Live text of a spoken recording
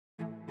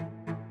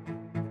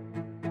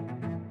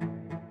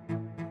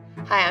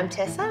Hi, I'm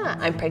Tessa.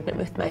 I'm pregnant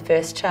with my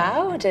first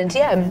child and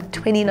yeah, I'm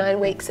 29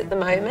 weeks at the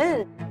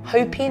moment.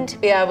 Hoping to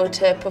be able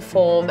to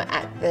perform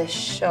at the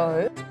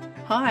show.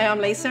 Hi, I'm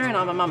Lisa and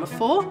I'm a mum of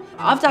 4.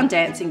 I've done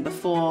dancing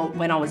before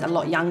when I was a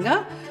lot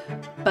younger,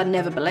 but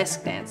never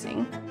burlesque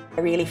dancing.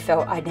 I really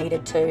felt I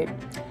needed to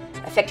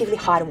effectively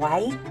hide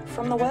away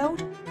from the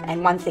world.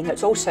 And one thing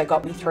that's also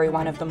got me through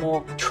one of the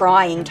more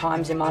trying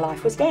times in my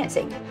life was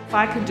dancing. If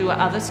I can do it,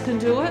 others can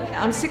do it.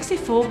 I'm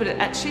 64, but it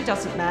actually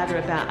doesn't matter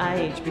about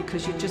age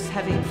because you're just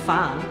having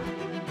fun.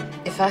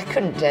 If I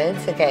couldn't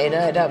dance again,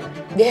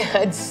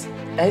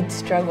 I'd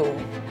struggle.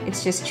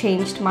 It's just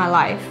changed my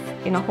life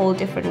in a whole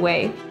different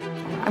way.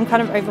 I'm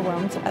kind of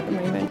overwhelmed at the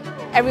moment.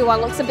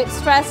 Everyone looks a bit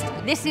stressed.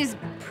 This is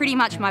pretty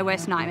much my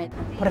worst nightmare.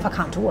 What if I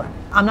can't do it?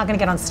 I'm not going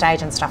to get on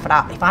stage and stuff it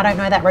up. If I don't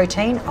know that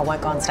routine, I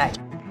won't go on stage.